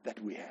that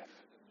we have.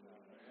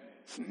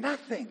 It's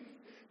nothing.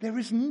 There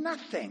is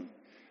nothing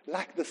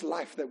like this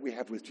life that we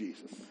have with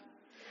Jesus.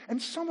 And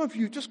some of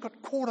you just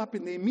got caught up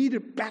in the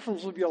immediate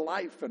battles of your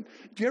life, and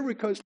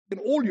Jericho's in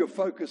all your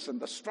focus, and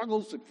the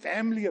struggles of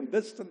family and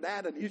this and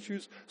that and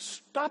issues.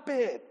 Stop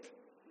it.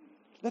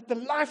 Let the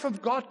life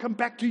of God come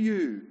back to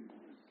you.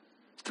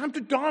 It's time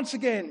to dance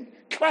again,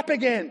 clap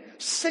again,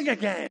 sing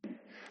again.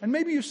 And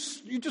maybe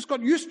you just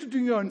got used to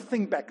doing your own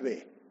thing back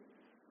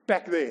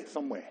there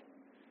somewhere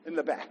in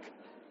the back.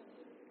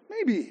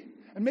 Maybe.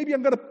 And maybe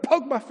I'm going to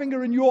poke my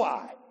finger in your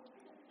eye.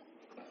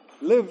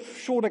 Live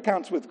short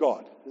accounts with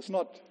God. It's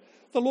not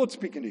the Lord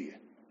speaking to you.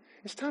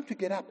 It's time to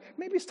get up.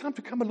 Maybe it's time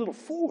to come a little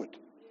forward.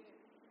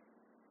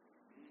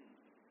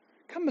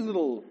 Come a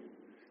little.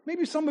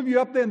 Maybe some of you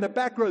up there in the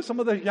back row, some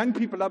of those young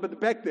people up at the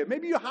back there,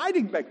 maybe you're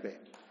hiding back there.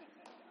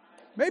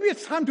 Maybe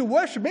it's time to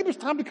worship. Maybe it's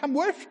time to come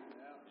worship.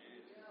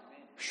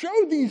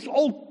 Show these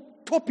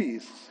old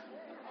toppies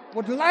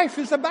what life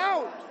is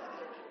about.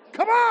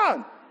 Come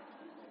on.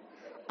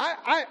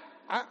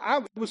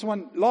 I was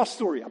one last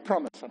story. I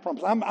promise.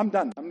 I'm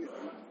done.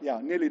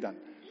 Nearly done.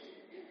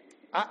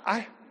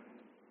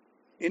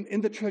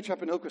 In the church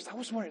up in Hillcrest, I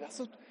was worried. I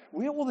thought,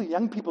 where are all the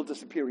young people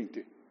disappearing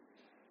to?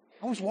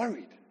 I was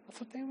worried. I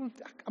thought,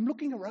 I'm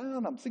looking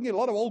around. I'm thinking a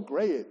lot of old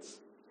greyheads.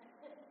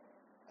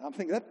 And I'm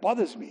thinking, that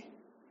bothers me.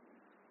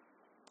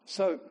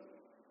 So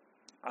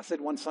I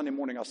said one Sunday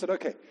morning, I said,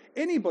 okay,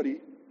 anybody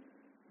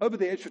over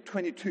the age of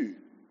 22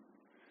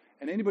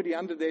 and anybody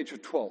under the age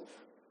of 12,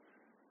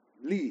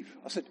 leave.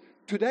 I said,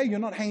 today you're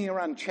not hanging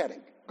around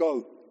chatting.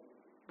 Go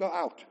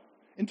out.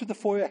 Into the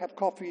foyer, have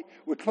coffee.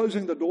 We're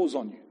closing the doors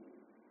on you.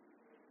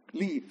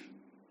 Leave,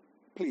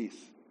 please.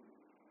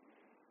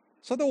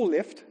 So they all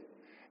left.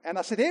 And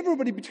I said,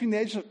 everybody between the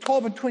ages of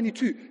 12 and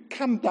 22,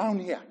 come down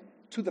here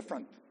to the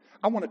front.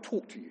 I want to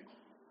talk to you.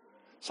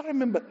 So I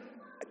remember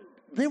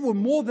there were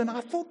more than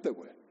I thought there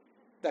were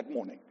that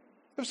morning.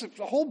 There was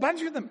a whole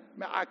bunch of them,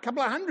 a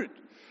couple of hundred.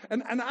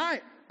 And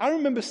I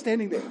remember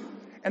standing there.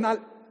 And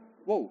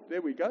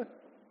there we go.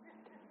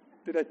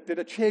 Did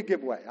a chair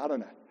give way? I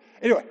don't know.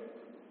 Anyway,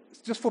 it's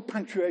just for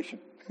punctuation.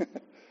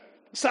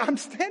 So I'm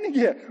standing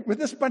here with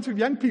this bunch of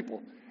young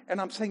people, and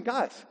I'm saying,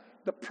 guys,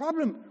 the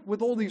problem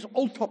with all these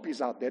old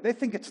toppies out there, they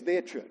think it's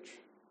their church.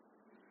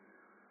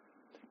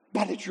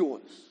 But it's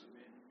yours.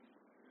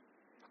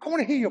 I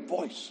want to hear your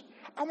voice.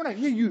 I want to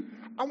hear you.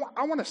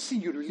 I want to see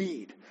you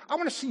lead. I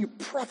want to see you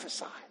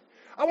prophesy.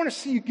 I want to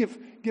see you give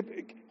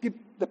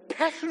the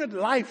passionate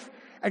life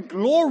and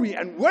glory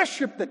and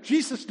worship that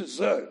Jesus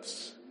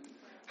deserves.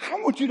 I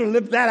want you to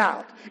live that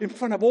out in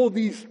front of all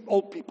these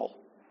old people.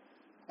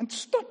 And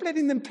stop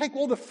letting them take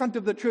all the front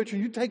of the church and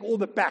you take all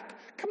the back.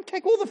 Come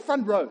take all the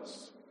front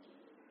rows.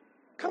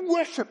 Come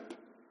worship.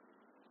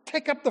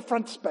 Take up the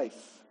front space.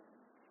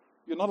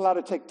 You're not allowed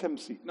to take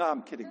Tim's seat. No,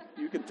 I'm kidding.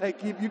 You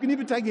can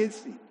even take his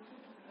seat.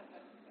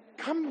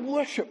 Come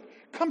worship.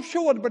 Come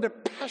show what a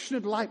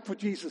passionate life for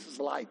Jesus is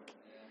like.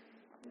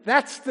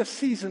 That's the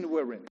season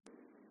we're in.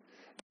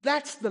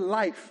 That's the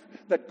life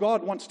that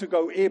God wants to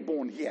go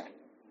airborne here.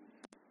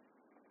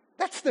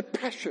 That's the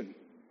passion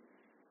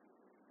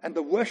and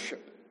the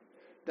worship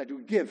that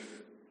we give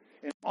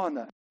in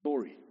honor and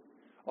glory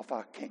of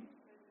our King.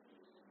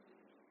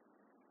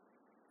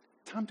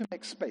 Time to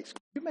make space.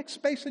 Can you make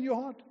space in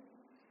your heart?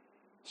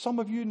 Some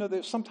of you know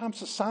that sometimes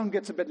the sound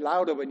gets a bit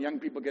louder when young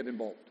people get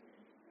involved.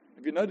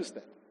 Have you noticed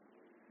that?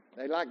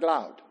 They like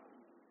loud.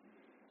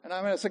 And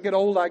as I get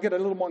older, I get a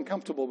little more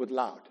uncomfortable with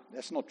loud.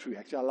 That's not true,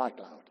 actually. I like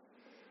loud.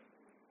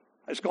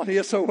 I just can't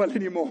hear so well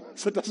anymore,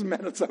 so it doesn't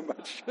matter so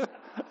much.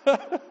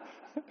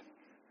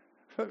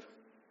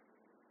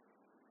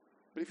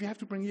 But if you have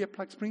to bring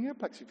earplugs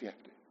if you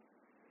have to.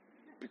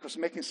 Because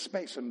making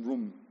space and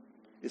room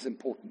is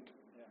important.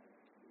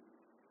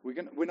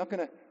 We're not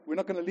going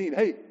to lean.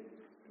 Hey,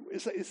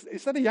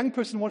 is that a young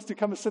person who wants to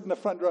come and sit in the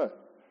front row?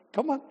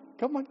 Come on.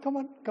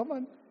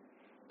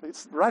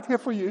 It's right here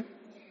for you.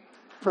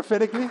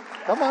 Prophetically.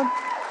 Come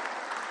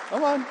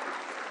on.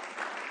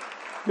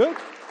 Good.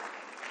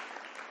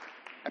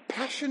 A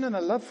passion and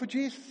a love for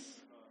Jesus.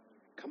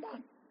 Come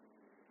on.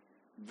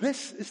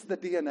 This is the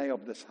DNA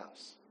of this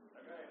house.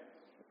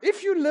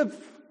 If you live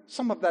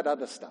some of that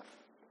other stuff,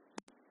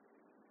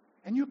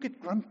 and you get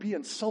grumpy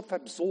and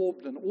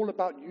self-absorbed and all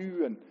about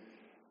you and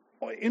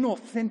or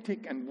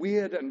inauthentic and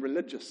weird and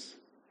religious,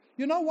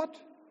 you know what?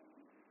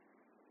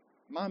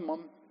 My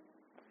mom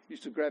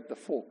used to grab the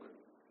fork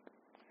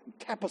and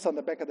tap us on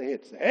the back of the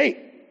head. Say,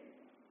 hey,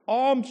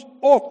 arms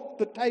off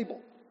the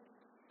table.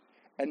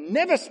 And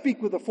never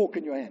speak with a fork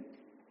in your hand.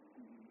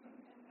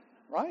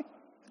 Right?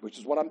 Which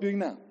is what I'm doing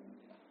now.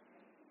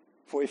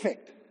 For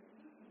effect.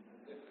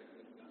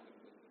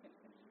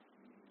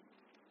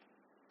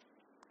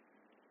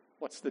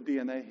 What's the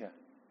DNA here?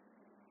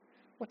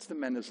 What's the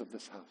manners of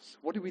this house?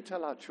 What do we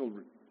tell our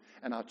children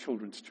and our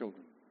children's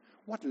children?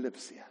 What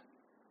lives here?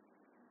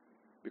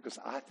 Because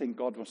I think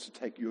God wants to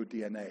take your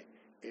DNA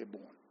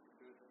airborne.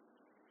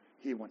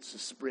 He wants to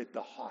spread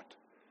the heart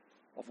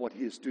of what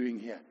He is doing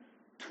here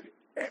to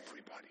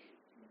everybody.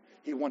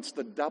 He wants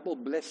the double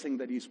blessing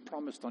that He's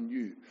promised on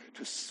you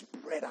to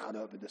spread out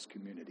over this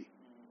community.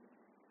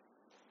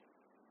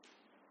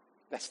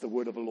 That's the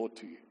word of the Lord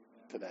to you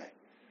today.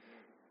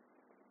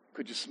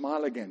 Could you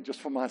smile again,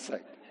 just for my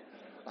sake?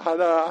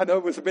 I know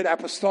it was a bit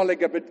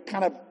apostolic, a bit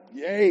kind of,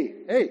 yay,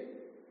 hey.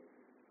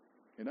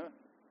 You know,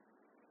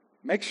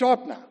 make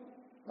sharp now,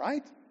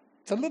 right?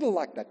 It's a little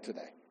like that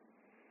today.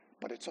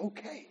 But it's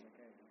okay.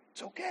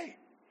 It's okay.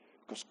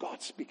 Because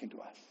God's speaking to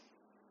us.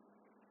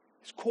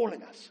 He's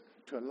calling us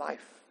to a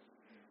life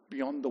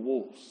beyond the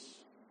walls.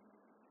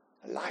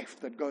 A life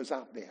that goes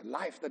out there. A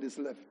life that is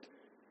lived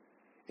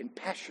in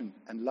passion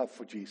and love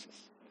for Jesus.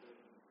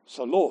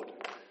 So Lord,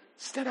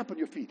 stand up on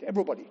your feet.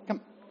 Everybody, come.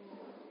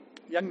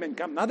 Young men,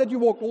 come. Now that you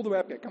walked all the way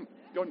up here, come.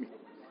 Join me.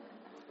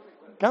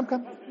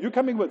 Come. You're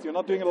coming with. You're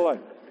not doing it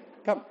alone.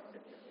 Come.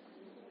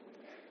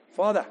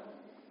 Father,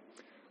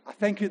 I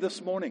thank you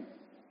this morning.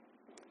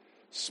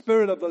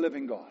 Spirit of the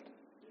living God.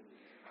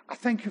 I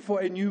thank you for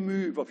a new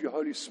move of your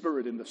Holy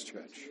Spirit in this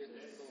church.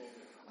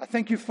 I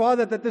thank you,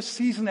 Father, that this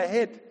season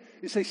ahead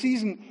is a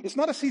season, it's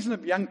not a season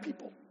of young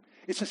people.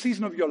 It's a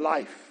season of your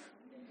life.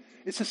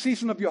 It's a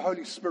season of your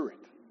Holy Spirit.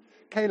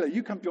 Kayla,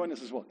 you come join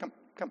us as well. Come.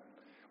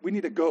 We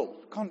need a girl.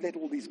 Can't let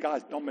all these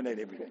guys dominate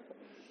everything.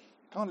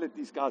 Can't let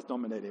these guys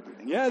dominate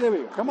everything. Yeah, there we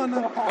go. Come on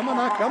now.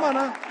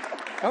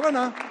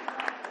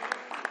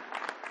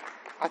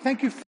 I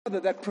thank you,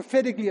 Father, that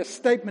prophetically a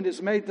statement is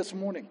made this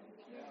morning.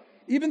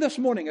 Even this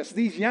morning, as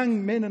these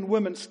young men and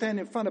women stand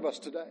in front of us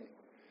today,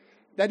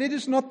 that it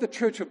is not the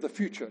church of the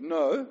future.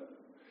 No,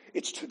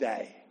 it's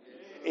today.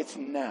 It's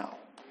now.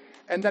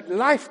 And that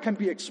life can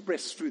be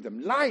expressed through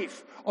them.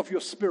 Life of your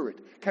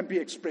Spirit can be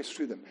expressed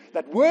through them.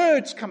 That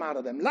words come out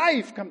of them.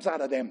 Life comes out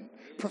of them.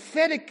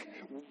 Prophetic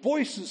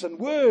voices and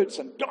words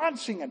and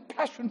dancing and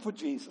passion for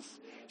Jesus.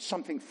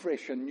 Something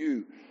fresh and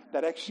new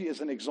that actually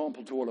is an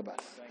example to all of us.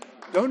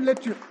 Don't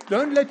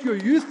let your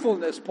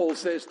youthfulness, Paul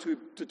says to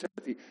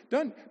Timothy,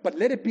 but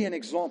let it be an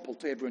example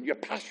to everyone. Your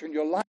passion,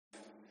 your life.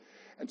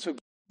 And so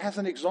God has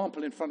an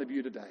example in front of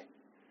you today.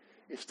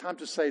 It's time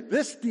to say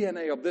this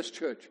DNA of this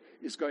church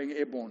is going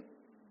airborne.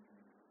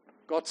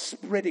 God's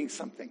spreading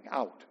something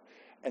out.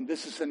 And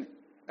this is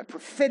a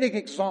prophetic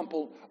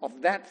example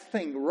of that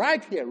thing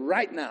right here,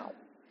 right now.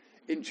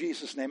 In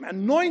Jesus' name.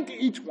 Anoint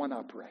each one,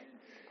 I pray.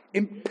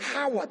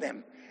 Empower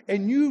them. A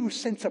new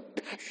sense of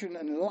passion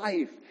and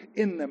life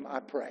in them, I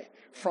pray,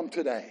 from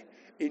today.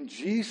 In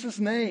Jesus'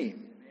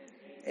 name.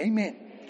 Amen.